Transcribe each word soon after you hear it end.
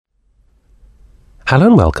Hello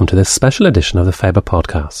and welcome to this special edition of the Faber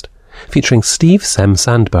podcast, featuring Steve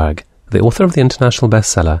Sem-Sandberg, the author of the international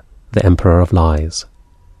bestseller, The Emperor of Lies.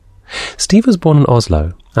 Steve was born in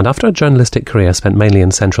Oslo, and after a journalistic career spent mainly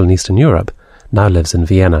in Central and Eastern Europe, now lives in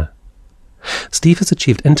Vienna. Steve has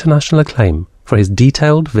achieved international acclaim for his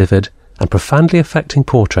detailed, vivid, and profoundly affecting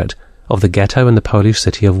portrait of the ghetto in the Polish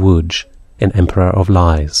city of Lodz in Emperor of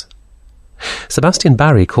Lies. Sebastian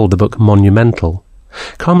called the book monumental.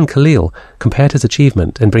 Carmen Callil compared his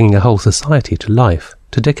achievement in bringing a whole society to life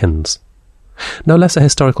to Dickens. No less a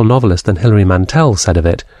historical novelist than Hilary Mantel said of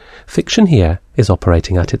it, "Fiction here is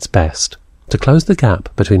operating at its best, to close the gap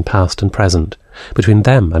between past and present, between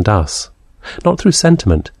them and us, not through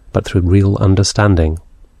sentiment, but through real understanding.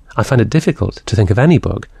 I find it difficult to think of any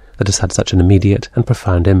book that has had such an immediate and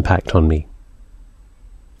profound impact on me."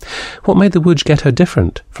 What made the Lodz ghetto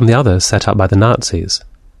different from the others set up by the Nazis?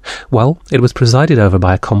 Well, it was presided over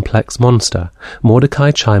by a complex monster,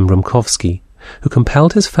 Mordecai Chaim Rumkowski, who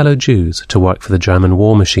compelled his fellow Jews to work for the German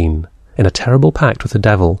war machine, in a terrible pact with the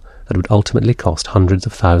devil that would ultimately cost hundreds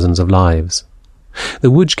of thousands of lives. The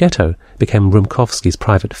Lodz ghetto became Rumkowski's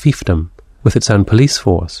private fiefdom, with its own police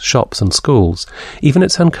force, shops and schools, even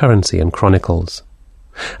its own currency and chronicles.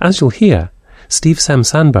 As you'll hear, Steve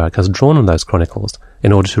Sem-Sandberg has drawn on those chronicles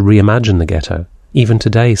in order to reimagine the ghetto, even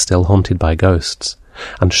today still haunted by ghosts,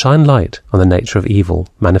 and shine light on the nature of evil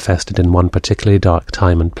manifested in one particularly dark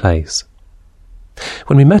time and place.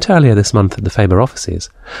 When we met earlier this month at the Faber offices,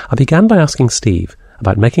 I began by asking Steve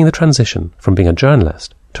about making the transition from being a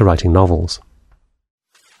journalist to writing novels.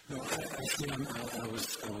 No, actually, I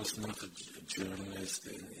was not a journalist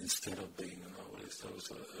instead of being a novelist. I was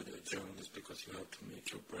a journalist because you have to make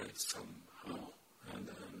your bread somehow. And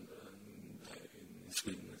in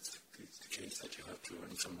Sweden, it's the case that you have to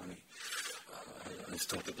earn some money. I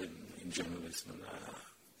started in journalism, and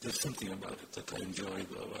there's something about it that I enjoyed,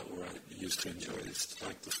 or I used to enjoy. It's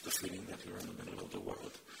like the feeling that you're in the middle of the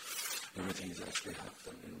world. Everything is actually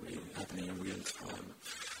happening in real time,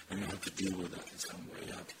 and you have to deal with that in some way.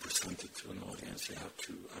 You have to present it to an audience. You have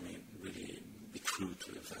to, really be true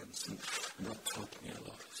to events, and that taught me a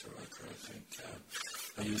lot as a writer, I think.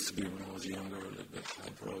 I used to be, when I was younger, a little bit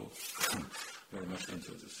highbrow, very much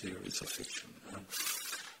into the theories of fiction.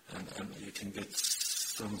 And you can get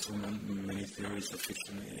so many theories of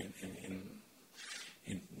fiction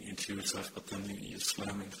into yourself, but then you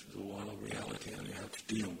slam into the wall of reality and you have to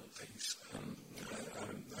deal with things.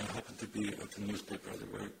 I happened to be at the newspaper at a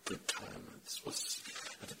very good time. It was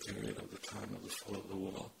at the period of the time of the fall of the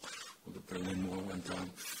wall, when the Berlin Wall went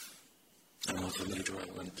down. And also later I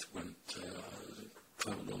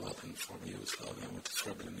traveled a lot in former Yugoslavia. I went to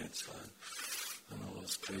Srebrenica and all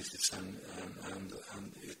those places, and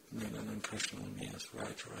it made an impression on me as a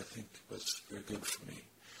writer. I think it was very good for me.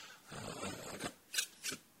 I got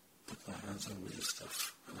to put my hands on real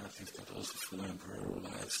stuff, and I think that also for the Emperor of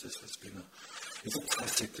Lies, this has been it's a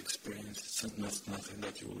classic experience. It's not nothing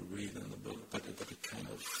that you will read in the book, but it kind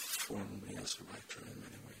of formed me as a writer in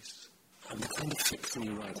many ways. And the kind of fiction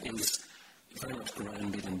you write is very much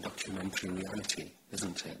grounded in documentary reality,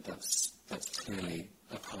 isn't it? That's clearly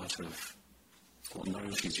a part of what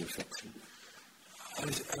nourishes your fiction.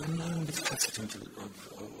 I'm not a bit hesitant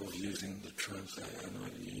of using the terms I know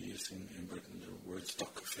you use in Britain, the words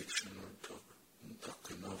docu-fiction or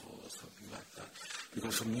docu-novel or something like that.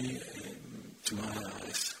 Because for me, to my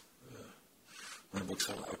eyes, my books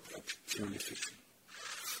are purely fiction.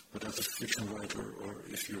 But as a fiction writer, or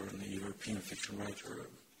if you're a European fiction writer,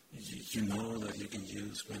 you know that you can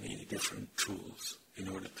use many different tools in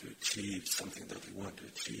order to achieve something that you want to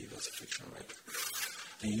achieve as a fiction writer.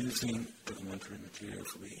 And using documentary material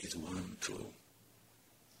for me is one tool.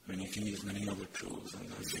 You can use many other tools,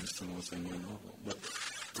 and I use them also in my novel. But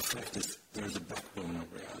the fact is, there's a backbone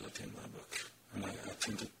of reality in my book. And I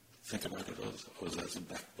tend to think about it also as a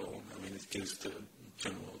backbone. It gives the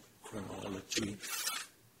general chronology,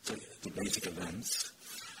 the basic events.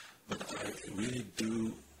 But I really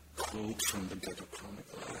do quote from the Ghetto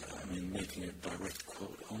Chronicle. Making a direct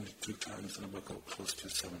quote only 2 times in a book of close to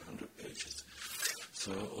 700 pages.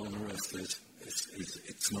 So all the rest is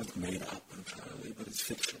it's not made up entirely, but it's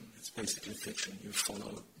fiction. It's basically fiction. You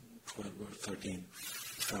follow 12 or 13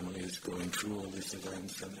 families going through all these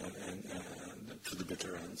events and to the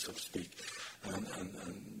bitter end, so to speak.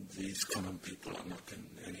 And these common people are not in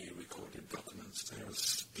any recorded documents.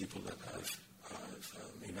 There's people that I've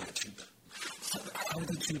imagined. So how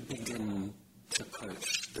did you begin to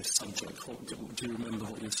approach this subject? Do you remember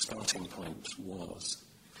what your starting point was?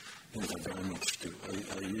 Yes, I very much do.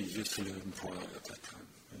 I used to live in Prague at that time,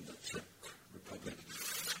 in the Czech Republic.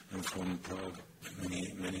 And from Prague,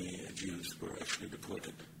 many Jews were actually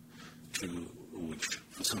deported to Lodz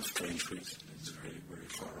for some strange reason. It's very, very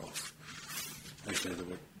far off. Actually, there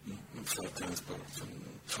were flight transports and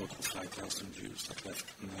total 5,000 Jews that left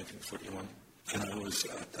in 1941. And I was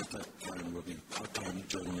at that time working part-time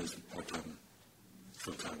journalism, part-time,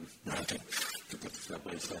 full-time writing, to put it that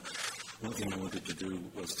way. So one thing I wanted to do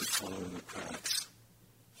was to follow in the tracks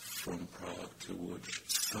from Prague to Lodz.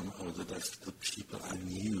 Somehow the people I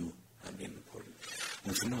knew had been deported.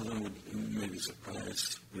 And some of them would maybe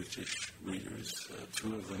surprise British readers.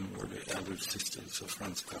 Two of them were the elder sisters of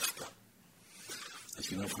Franz Kafka. As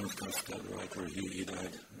you know, Franz Kafka, the writer, he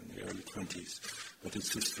died in the early 20s, but his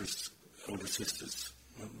sisters, older sisters,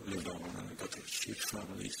 lived on and they got huge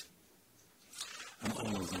families. And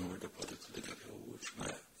all of them were deported to the ghetto, which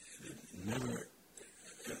I never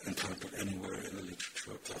encountered anywhere in the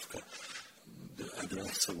literature of Kafka the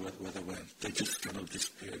address of where they went. They just kind of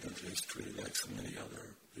disappeared into history like so many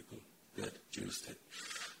other people that Jews did.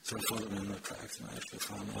 So I followed them in their tracks and I actually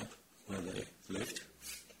found out where they lived,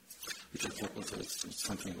 which I thought was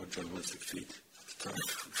something of a journalistic feat at the time.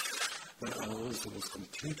 But I also was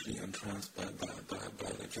completely entranced by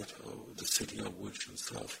the ghetto, the city of Lodz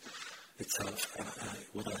itself. And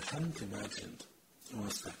what I hadn't imagined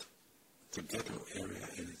was that the ghetto area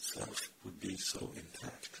in itself would be so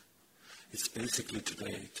intact. It's basically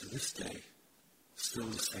today, to this day, still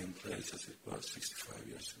the same place as it was 65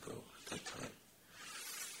 years ago at that time.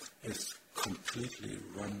 It's completely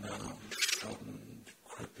run down, shodden,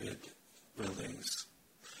 decrepit buildings.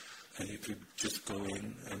 And you could just go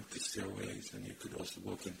in empty stairways, and you could also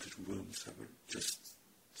walk into rooms that were just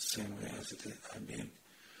the same way as it had been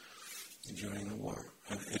during the war.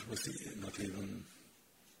 And it was not even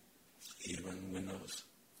windows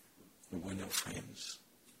or window frames,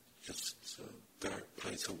 just a dark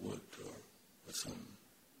place of wood or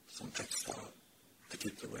some textile to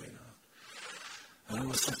keep the rain out. And it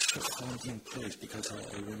was such a haunting place because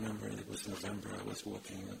I remember it was November. I was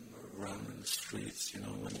walking around in the streets,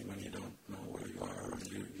 when you don't know where you are, and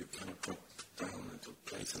you kind of drop down into a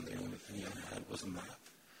place, and the only thing I had was a map.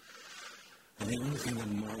 And the only thing that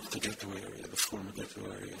marked the ghetto area, the former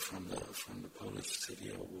ghetto area from the Polish city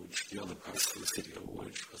of Lodz, the other parts of the city of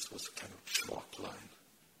Lodz, was a kind of chalk line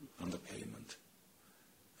on the pavement.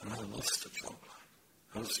 And I lost the chalk line.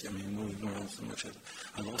 I was, moving around so much,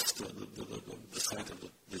 I lost the sight of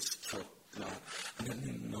this chalk line. I didn't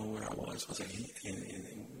even know where I was. Was I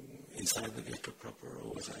inside the ghetto proper,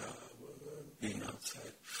 or was I being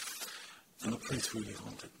outside? And the place really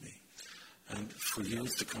haunted me. And for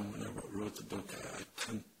years to come, when I wrote the book, I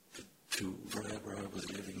tended to, wherever I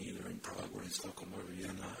was living, either in Prague or in Stockholm or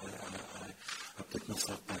Vienna, I put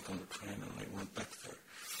myself back on the train and I went back there.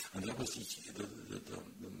 And that was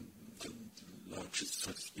the largest,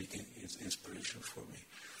 so to speak, inspiration for me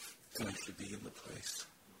to actually be in the place.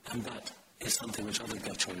 And that is something which other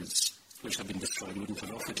ghettos which have been destroyed wouldn't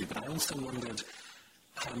have offered you. But I also wondered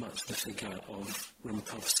how much the figure of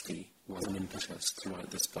Rumkowski was an impetus to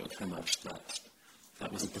write this book, how much that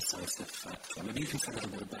was a decisive factor. Maybe you can say a little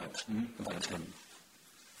bit about him.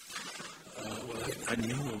 Well, I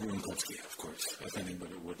knew of Rumkowski, of course, as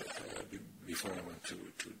anybody would, before I went to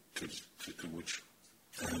Lodz.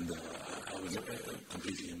 And I was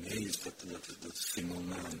completely amazed that the single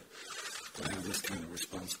man could have this kind of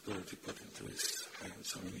responsibility put into his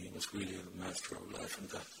hands. He was really the master of life and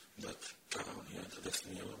that town. He had the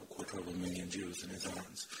destiny of 250,000 Jews in his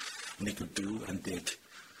hands. And he could do and did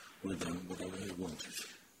with them whatever he wanted.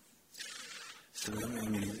 So,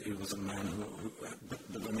 it was a man who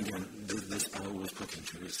but then again, this power was put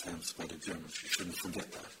into his hands by the Germans. You shouldn't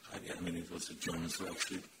forget that. It was the Germans who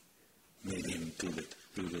actually made him do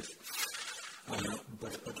this.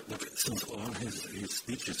 But since all his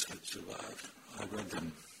speeches had survived, I read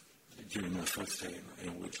them during my first day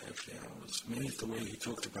in which actually I was amazed the way he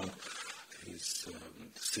talked about his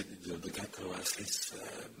city, the ghetto as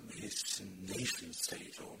his nation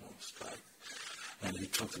state almost like. And he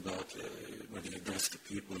talked about when he addressed the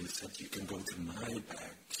people, he said, "You can go to my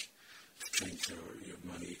bank to change your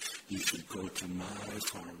money. You should go to my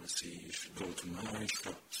pharmacy. You should go to my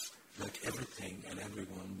shops." Like everything and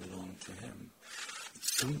everyone belonged to him. It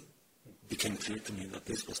soon became clear to me that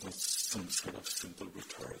this was not some sort of simple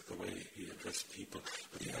rhetoric, the way he addressed people,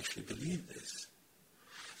 but he actually believed this.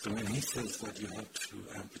 So when he says that you have to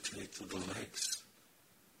amputate the legs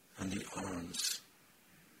and the arms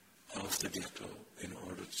of the ghetto in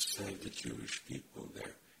order to save the Jewish people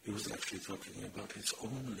there, he was actually talking about his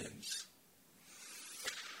own limbs.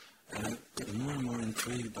 And I got more and more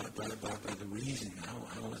intrigued by the reasoning.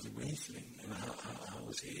 How was he reasoning? And how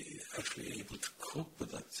was he actually able to cope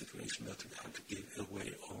with that situation that he had to give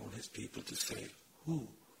away all his people to save who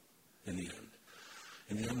in the end?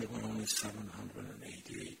 In the end, there were only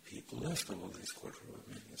 788 people left of all these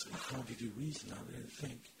 250,000. And how did you reason? How did you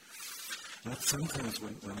think? And sometimes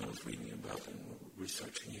when I was reading about and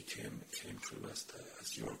researching, he came through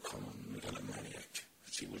as your common megalomaniac,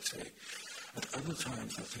 as you would say. At other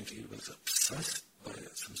times, I think he was obsessed by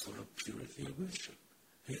some sort of purity of wisdom.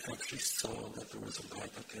 He actually saw that there was a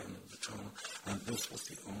light at the end of the tunnel, and this was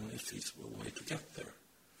the only feasible way to get there.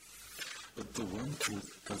 But the one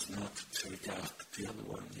truth does not take out the other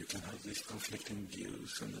one. You can have these conflicting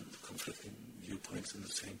views and conflicting viewpoints in the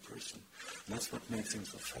same person. And that's what makes him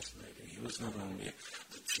so fascinating. He was not only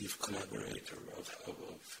the chief collaborator of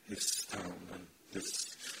his town and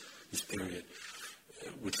his period,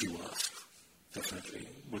 which he was, definitely,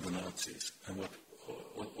 with the Nazis and what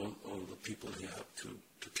all the people he had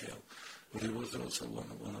to kill. But he was also one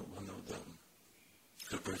of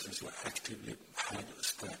the persons who actively had a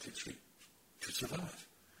strategy to survive.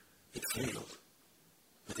 It failed,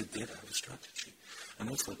 but it did have a strategy. And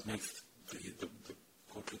that's what makes the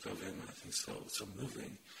portrait of him, I think, so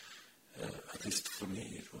moving. At least for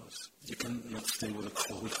me it was. You cannot stay with a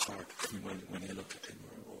cold heart when you look at him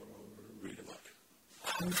or read about him.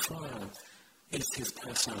 How far is his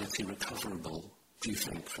personality recoverable, do you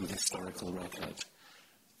think, from the historical record?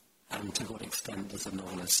 And to what extent does the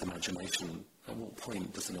novelist's imagination, at what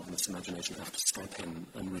point does the novelist's imagination have to step in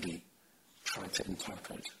and really try to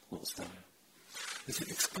interpret what's there?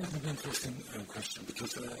 It's quite an interesting question,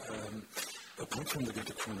 because apart from the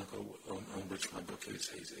Ghetto Chronicle on which my book is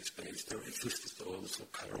based, there existed also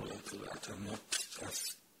parallel to that, and not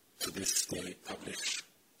as to this day published,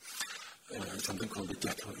 something called the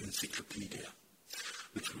Ghetto Encyclopedia,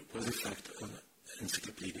 which was in fact an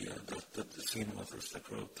encyclopedia that the same authors that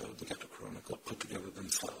wrote the Ghetto Chronicle put together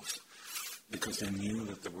themselves, because they knew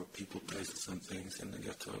that there were people, places, and things in the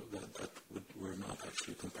ghetto that were not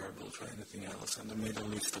actually comparable to anything else, and they made a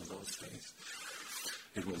list of those things.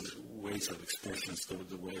 It was ways of expressions, the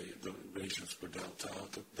way the regions were dealt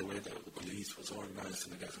out, the way the police was organized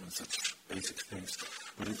in the ghetto, and such basic things.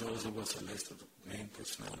 But it also was a list of the main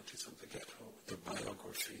personalities of the ghetto, the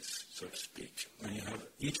biographies, so to speak. And you have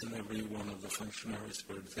each and every one of the functionaries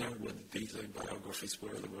were there with these biographies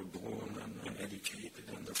where they were born and educated,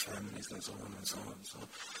 and their families, and so on and so on. So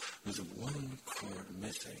there's one card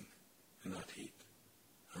missing in that heap,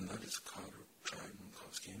 and that is the card of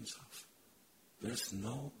Tchaikovsky himself. There's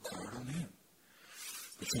no card on him,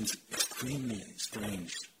 which seems extremely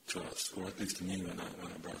strange to us, or at least to me when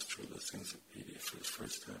I browsed through this encyclopedia for the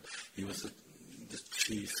first time. He was the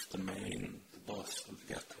chief, the boss of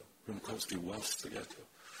the ghetto. Tchaikovsky was the ghetto.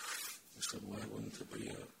 So why wouldn't there be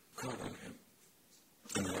a card on him?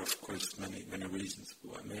 And there are, of course, many reasons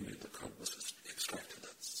why. Maybe the card was extracted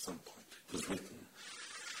at some point. It was written.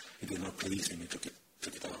 It did not please him. He took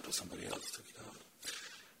it out, or somebody else took it out.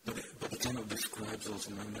 But it kind of describes also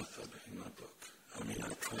my method in my book. I mean,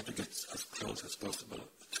 I try to get as close as possible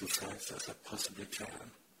to facts as I possibly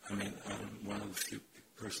can. I mean, I'm one of the few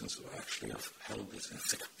persons who actually have held this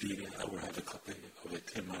encyclopedia. I will have a copy of it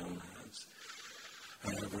in my own hands.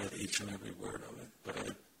 And I've read each and every word of it. But I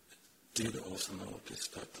did also notice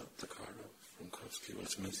that the card from Tchaikovsky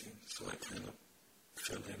was missing. So I kind of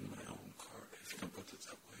filled in my own card, if you can put it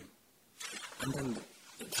that way. And then,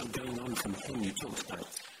 so going on from him, you talked about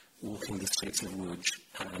walking the streets of Lodz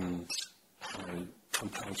and how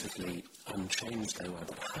comparatively unchanged they were.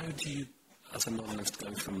 But how do you, as a novelist,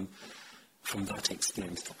 go from that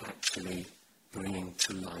experience to actually bringing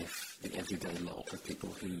to life the everyday lot of people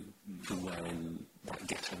who were in that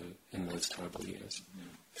ghetto in those terrible years?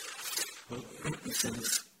 Well,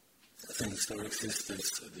 since there exists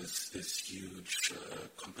this huge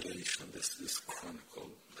compilation, this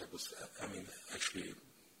chronicle that was, I mean, actually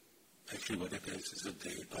what it is a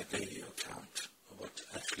day-by-day account of what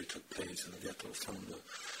actually took place in the ghetto from the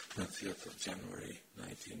 20th of January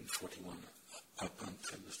 1941 up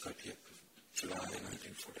until the 30th of July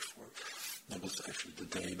 1944. That was actually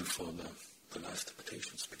the day before the last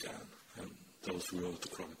deportations began, and those who wrote the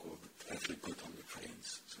chronicle were actually put on the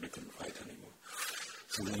trains, so they couldn't write anymore.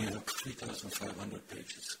 So then you have 3,500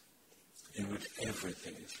 pages in which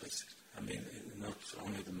everything is listed. I mean, not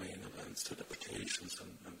only the main events, the deportations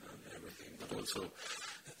and everything, but also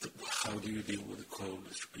how do you deal with the coal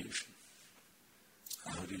distribution?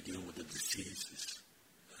 How do you deal with the diseases?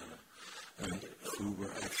 And who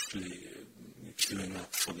were actually queuing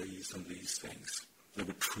up for these and these things? There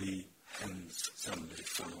were 3 hens suddenly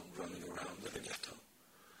found running around in the ghetto.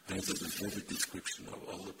 And it's a vivid description of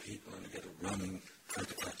all the people in the ghetto running, trying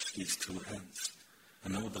to catch these two hens.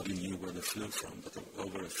 And nobody knew where they flew from, but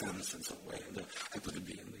over a fence in some way, and they happened to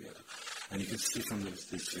be in the ghetto. And you can see from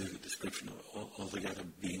this vivid description of all the ghetto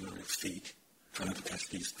being on their feet, trying to catch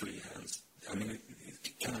these three hens. I mean,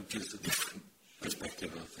 it kind of gives a different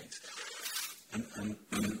perspective of things. And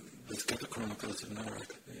the Ghetto Chronicles in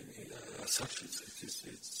America, as such,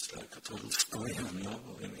 it's like a total story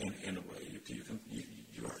novel in a way.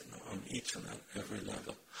 You are on each and every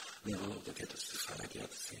level of the ghetto society at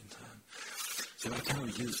the same time. So I kind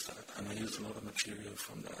of used that, and I used a lot of material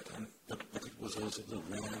from that. But it was also the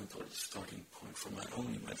ramp or the starting point for my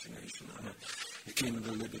own imagination. And it gave me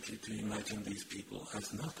the liberty to imagine these people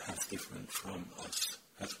as not as different from us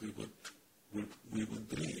as we would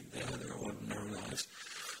believe. They had their ordinary lives,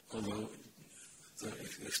 although the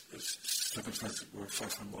circumstances were far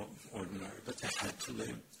from ordinary, but they had to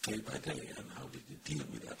live day by day, and how did they deal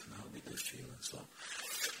with that, and how did they feel, and so on.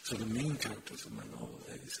 So the main characters of my novel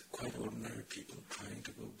is quite ordinary people trying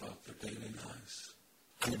to go about their daily lives.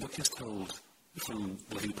 And the book is told from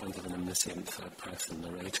the viewpoint of an omniscient third-person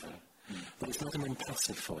narrator, but it's not an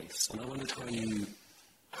impassive voice, and I wondered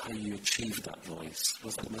how you achieved that voice.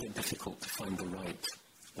 Was it difficult to find the right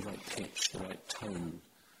pitch, the right tone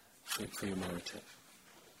for your narrative?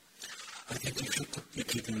 I think you should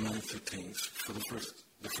keep in mind two things. For the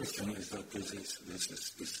first thing is that this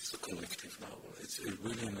is a collective novel. It's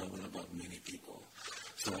really a novel about many people.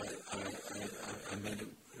 So I made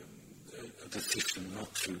a decision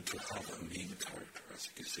not to have a main character, as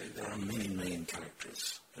you could say. There are many main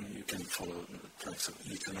characters, and you can follow the tracks of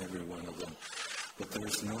each and every one of them. But there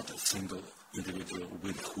is not a single individual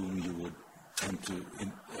with whom you would tend to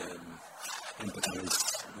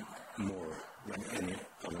empathize more than any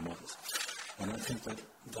other models. And I think that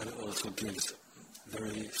also gives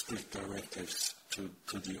very strict directives to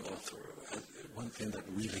the author. One thing that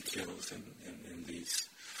really kills in these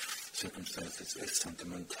circumstances is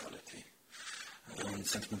sentimentality. And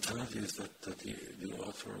sentimentality is that the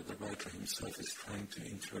author or the writer himself is trying to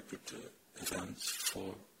interpret the events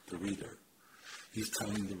for the reader. He's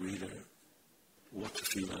telling the reader what to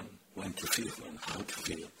feel and when to feel and how to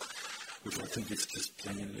feel, which I think is just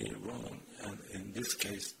plainly wrong. And in this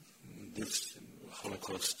case, this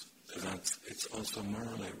Holocaust event, it's also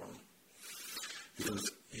morally wrong.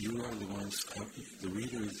 Because you are the ones, the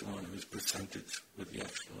reader is the one who is presented with the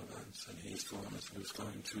actual events, and he's the one who is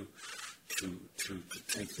going to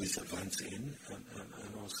take these events in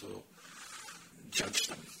and also judge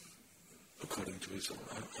them according to his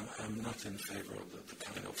own. I'm not in favor of the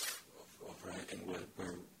kind of writing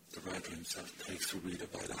where the writer himself takes the reader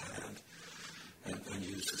by the hand and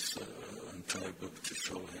uses an entire book to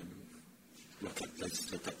show him, look at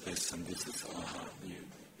this, and this is, you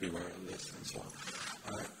beware of this, and so on.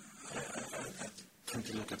 I tend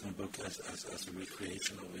to look at my book as a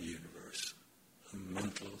recreation of a universe, a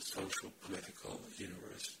mental, social, political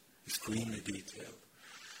universe, extremely detailed.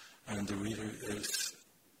 And the reader is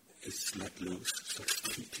let loose, so to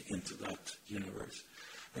speak, into that universe.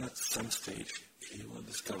 And at some stage, he will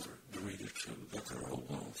discover, the reader too, that there are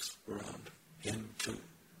wolves around him too.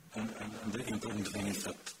 And the important thing is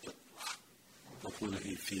that what will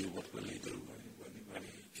he feel, what will he do when he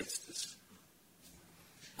gets this?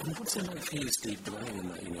 And what's it like for you, Steve, dwelling in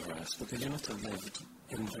that universe? Because you must have lived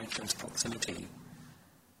in very close proximity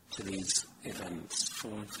to these events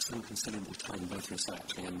for some considerable time, both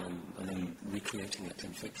researching and then recreating it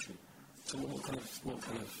in fiction. So what kind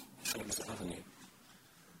of effect does it have on you?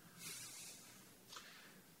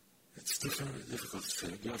 It's difficult to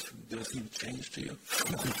say. Does it change to you?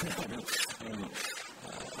 I don't know.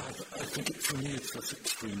 I think for me it was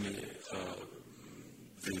extremely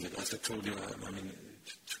vivid. As I told you,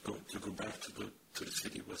 to go back to the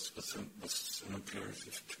city was an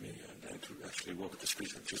imperative to me, and to actually walk the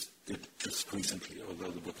streets. I just did just recently, although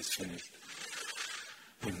the book is finished.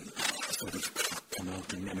 And sort of come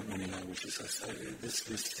out in many languages. I say this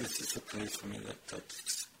is a place for me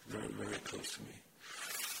that's very, very close to me.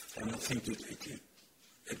 And I think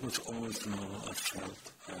it was always a novel I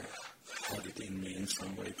felt I had it in me in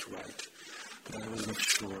some way to write. But I was not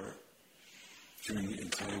sure during the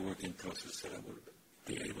entire working process that I would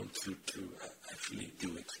be able to actually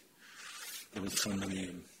do it. There were so many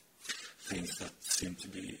things that seemed to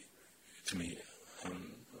be, to me,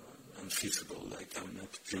 unfeasible, like I'm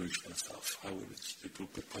not Jewish myself. How would it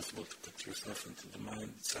would be possible to put yourself into the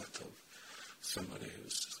mindset of somebody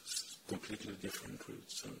who's completely different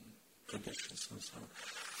roots and traditions and so on.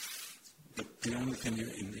 But the only thing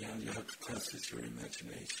in the end you have to trust is your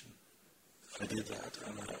imagination. I did that,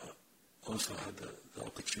 and I also had the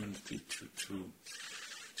opportunity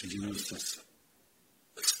to to use this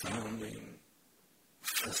astounding,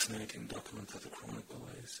 fascinating document that the Chronicle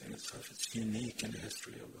is in itself. It's unique in the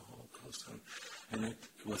history of the Holocaust. And it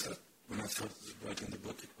was, when I started writing the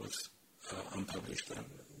book, it was unpublished, and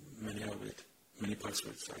many parts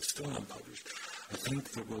of it are still unpublished. I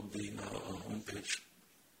think there will be now a homepage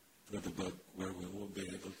with the book where we will be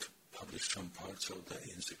able to publish some parts of the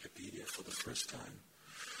encyclopedia for the first time.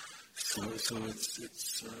 So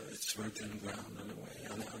it's virgin ground in a way,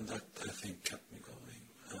 and that I think kept me going.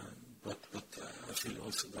 But I feel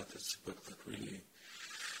also that it's a book that really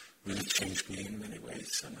changed me in many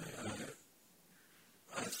ways, and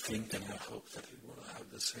I think and I hope that it will have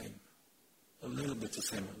a little bit the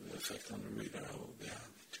same effect on the reader. I will be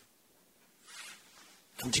happy to.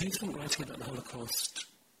 And do you think writing about the Holocaust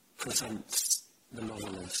presents the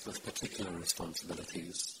novelist with particular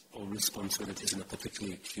responsibilities, or responsibilities in a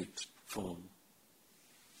particularly acute form?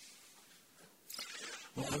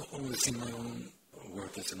 Well, I've always seen my own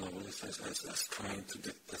work as a novelist as trying to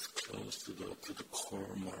get as close to the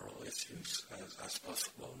core moral issues as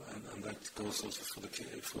possible, and that goes also for the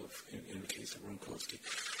case in the case of Rumkowski.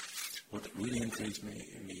 What really intrigues me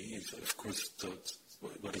is, of course,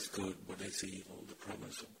 what is good, what is evil, the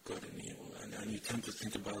problems of good and evil, and you tend to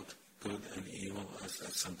think about good and evil as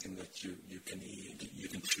something that you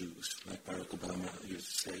can choose. Like Barack Obama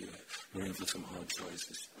used to say, you're in for some hard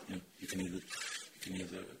choices. You can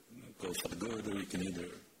either go for the good, or you can either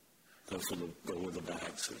go with the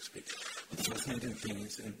bad, so to speak. But the fascinating thing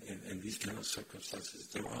is, in these kind of circumstances,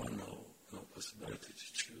 there are no possibility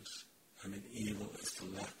to choose. I mean, evil is the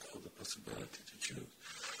lack of the possibility to choose.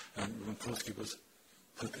 And Rumkowski was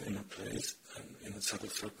put in a place and in a set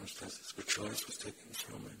of circumstances where choice was taken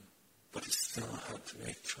from him. But he still had to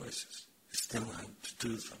make choices. He still had to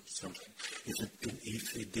do something.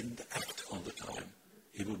 If he didn't act all the time,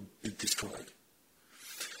 he would be destroyed.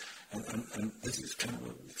 And this is kind of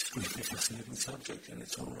an extremely fascinating subject in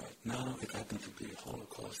its own right. Now it happened to be a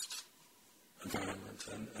Holocaust environment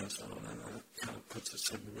and so on, and that kind of puts a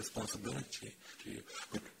certain responsibility to you.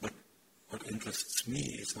 But what interests me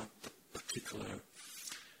is not the particular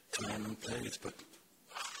time and place, but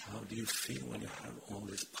how do you feel when you have all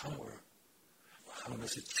this power? How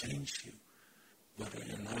does it change you? What are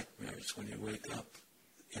your nightmares when you wake up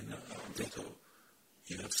in a ghetto?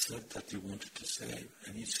 You have said that you wanted to save,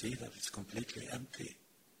 and you see that it's completely empty.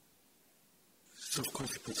 So, of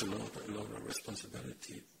course, it puts a lot of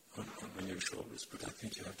responsibility on your shoulders, but I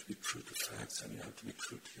think you have to be true to facts, and you have to be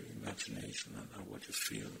true to your imagination and what you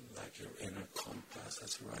feel like your inner compass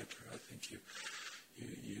as a writer. I think you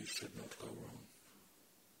should not go wrong.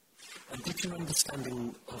 And did your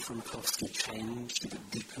understanding of Rumkowski change? Did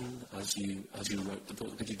it deepen as you wrote the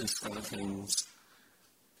book? Did you discover things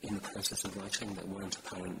in the process of writing that weren't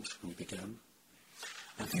apparent when you began?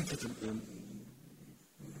 I think that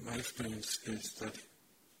my experience is that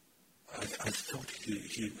I thought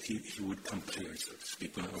he would come clear, so to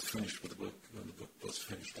speak. When I was finished with the book, when the book was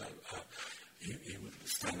finished, he would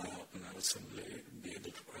stand up and I would suddenly be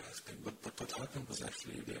able to grasp him. But what happened was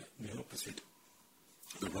actually the opposite.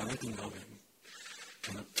 The writing of him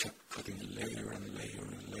kind of kept putting layer and layer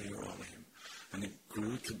and layer on him, and it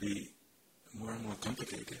grew to be more and more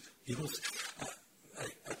complicated. He was,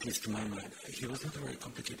 at least to my mind, he was not a very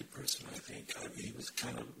complicated person, I think. He was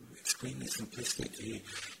kind of extremely simplistic. He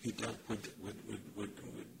dealt with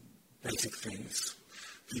basic things.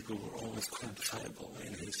 People were always quantifiable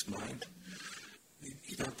in his mind.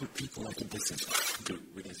 He dealt with people like a businessman do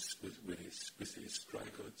with his dry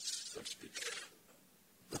goods, so to speak.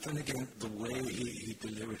 But then again, the way he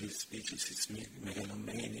delivered his speeches, his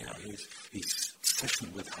megalomania, his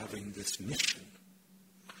obsession with having this mission,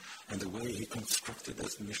 and the way he constructed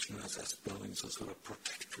this mission as building some sort of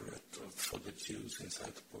protectorate for the Jews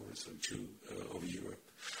inside the borders of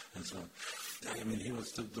Europe, and so on. I mean, he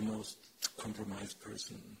was the most compromised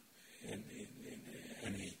person in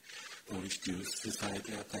any Polish Jewish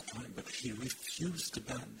society at that time, but he refused to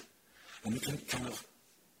bend. And he didn't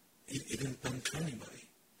bend to anybody.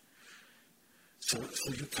 So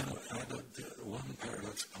you kind of add up the one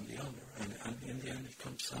paradox upon the other, and in the end it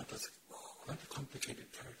comes out as quite a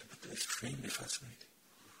complicated character, but extremely fascinating.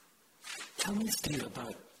 Tell me, Steve,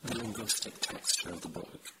 about the linguistic texture of the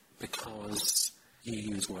book, because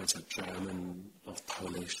you use words of German, of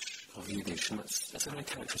Polish, of Yiddish, and that's a very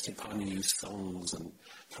characteristic part. You use songs and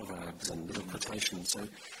proverbs and little quotations. So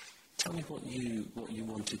tell me what you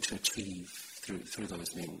wanted to achieve through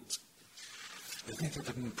those means. I think that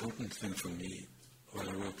an important thing for me when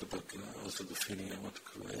I wrote the book, and also the feeling I want to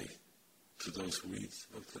convey to those who read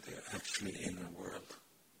the book, that they're actually in a world.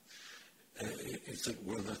 It's a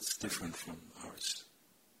world that's different from ours.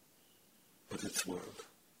 but its world.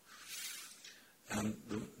 And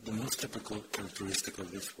the most typical characteristic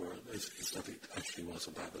of this world is that it actually was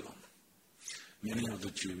a Babylon. Many of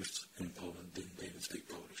the Jews in Poland didn't even speak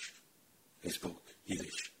Polish. They spoke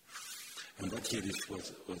Yiddish. And that Yiddish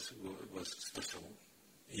was special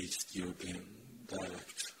East European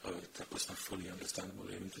dialect that was not fully understandable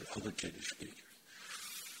even to other Yiddish speakers.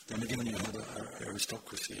 Then again, you had an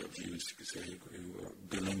aristocracy of Jews, you could say, who were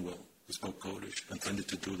bilingual, who spoke Polish, and tended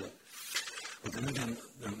to do that. But then again,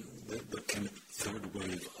 there came a third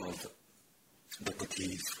wave of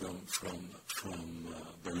deportees from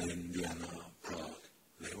Berlin, Vienna, Prague.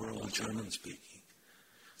 They were all German-speaking.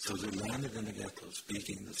 So they landed in the ghetto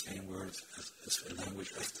speaking the same words as a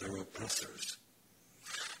language as their oppressors.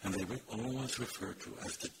 And they were always referred to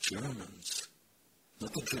as the Germans.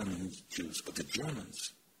 Not the German Jews, but the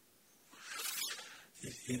Germans.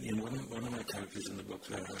 In one of my characters in the book,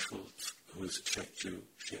 Vera Schultz, who is a Czech Jew,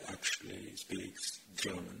 she actually speaks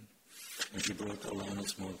German. And she brought along a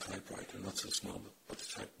small typewriter, not so small, but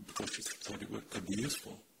because she thought it could be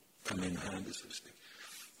useful, come in handy, so to speak.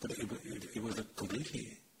 But it was a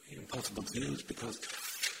completely impossible to use because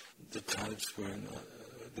the types were in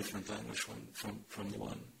a different language from the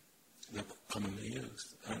one that commonly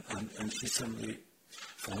used. And she suddenly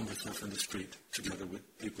found herself in the street together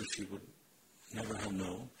with people she would never have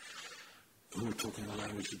known, who were talking a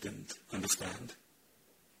language she didn't understand,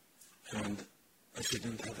 and she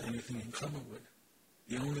didn't have anything in common with.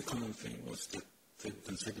 The only common thing was that they were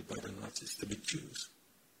considered by the Nazis to be Jews,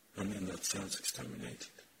 and in that sense exterminated.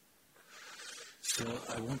 So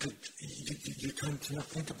I wanted, you tend to not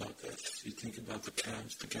think about that. You think about the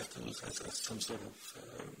camps, the ghettos, as some sort of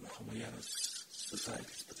homogeneous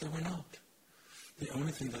societies, but they were not. The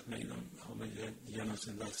only thing that made them homogeneous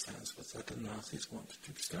in that sense was that the Nazis wanted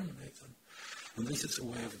to exterminate them. And this is a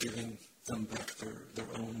way of giving them back their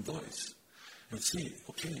own voice. And see,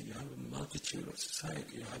 okay, you have a multitude of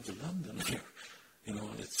society, you have the London here, in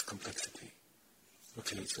all its complexity.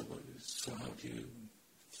 Okay, so how do you,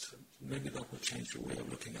 maybe that will change your way of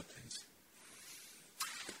looking at things.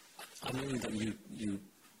 I know that you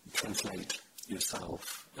translate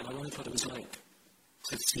yourself, and I wondered what it was like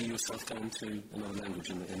to see yourself go into another language,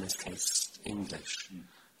 in this case, English.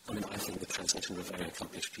 I mean, I think the translation is a very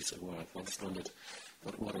accomplished piece of work. I just wondered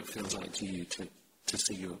what it feels like to you to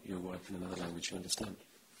see your work in another language you understand.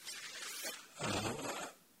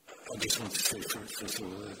 I just want to say, first of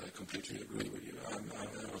all, that I completely agree with you.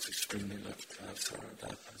 I was extremely lucky to have Sarah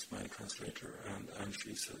Dath as my translator, and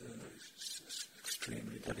she's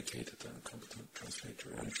extremely dedicated and competent translator,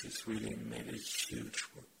 and she's really made a huge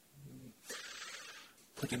work.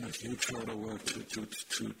 Put in a huge amount of work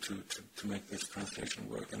to make this translation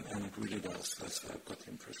work, and it really does. I've got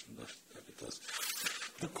the impression that it does.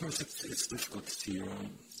 But of course, it's difficult to see your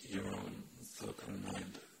own thought and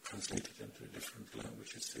mind translated into a different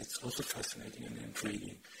language. It's also fascinating and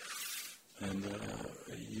intriguing, and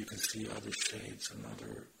you can see other shades and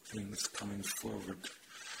other things coming forward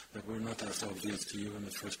that were not as obvious to you in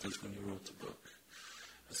the first place when you wrote the book.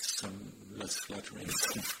 Some less flattering,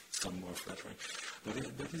 some more flattering,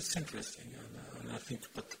 but it's interesting, and I think,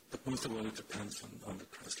 but most of all, it depends on the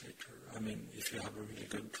translator. I mean, if you have a really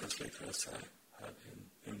good translator, as I had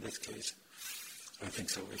in this case, I think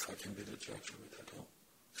so. If I can be the judge of it at all,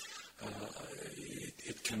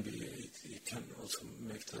 it can also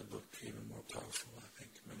make the book even more powerful. I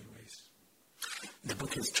think in many ways. The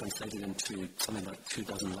book is translated into something like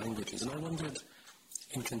 24 languages, and I wondered,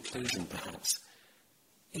 in conclusion, perhaps,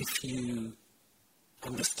 if you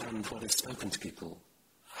understand what is spoken to people,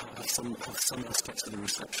 have some aspects of the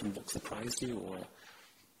reception book surprised you, or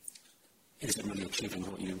is it really achieving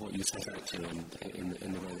what you set out to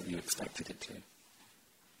in the way that you expected it to?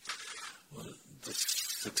 Well, the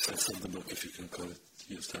success of the book, if you can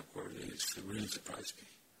use that word, it really surprised me.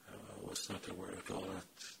 I was not aware at all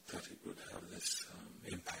that it would have this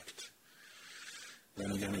impact.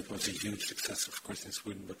 Then again, it was a huge success, of course, in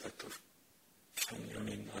Sweden, but that I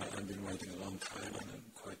mean, I've been writing a long time, and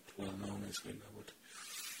I'm quite well known in Sweden.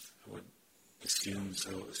 I would assume so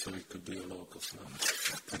it could be a local phenomenon,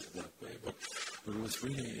 put it that way. But it was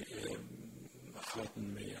really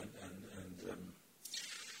heartened me, and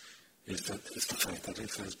is the fact that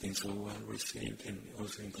it has been so well received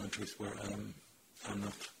also in countries where I'm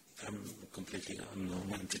a completely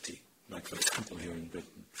unknown entity, like for example here in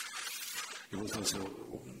Britain. It was also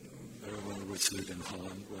very well received in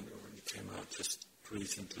Holland when it came out just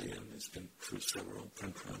recently, and it's been through several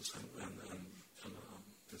print runs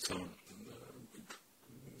and so on.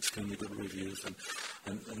 Extremely good reviews, and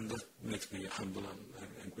that makes me humble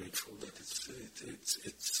and grateful that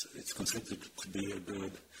it's considered to be a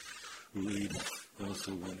good read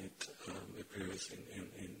also when it appears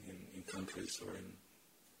in countries or in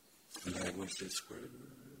languages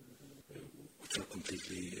which are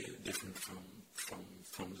completely different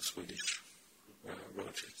from the Swedish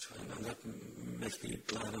project. And that makes me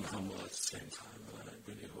glad and humble at the same time. And I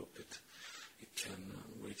really hope it can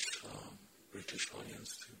reach British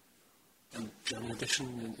audience too. And German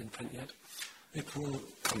edition in print yet? It will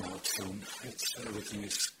come out soon. Everything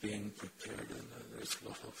is being prepared, and there's a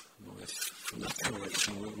lot of noise from that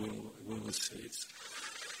direction. We will see.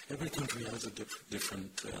 Every country has a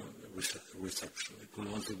different reception. It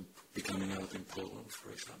will also be coming out in Poland,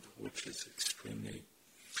 for example, which is extremely,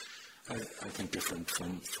 I think, different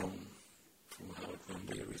from how it will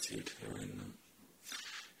be received here in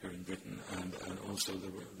Britain. And also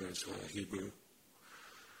there's a Hebrew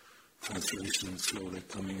translation slowly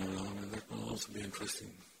coming along, and that will also be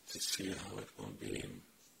interesting to see how it will be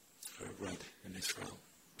read in Israel.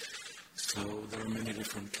 So there are many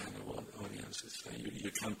different kind of audiences. You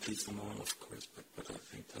can't please them all, of course, but I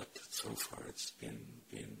think that so far it's been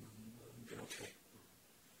okay.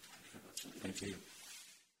 Thank you.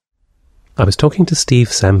 I was talking to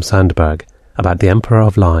Steve Sem-Sandberg about The Emperor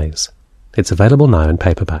of Lies. It's available now in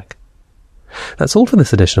paperback. That's all for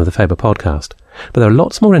this edition of the Faber podcast, but there are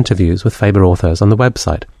lots more interviews with Faber authors on the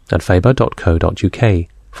website at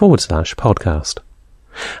faber.co.uk/podcast.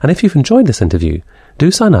 And if you've enjoyed this interview,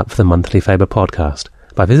 do sign up for the monthly Faber podcast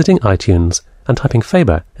by visiting iTunes and typing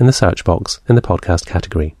Faber in the search box in the podcast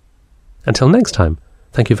category. Until next time,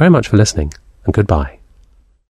 thank you very much for listening, and goodbye.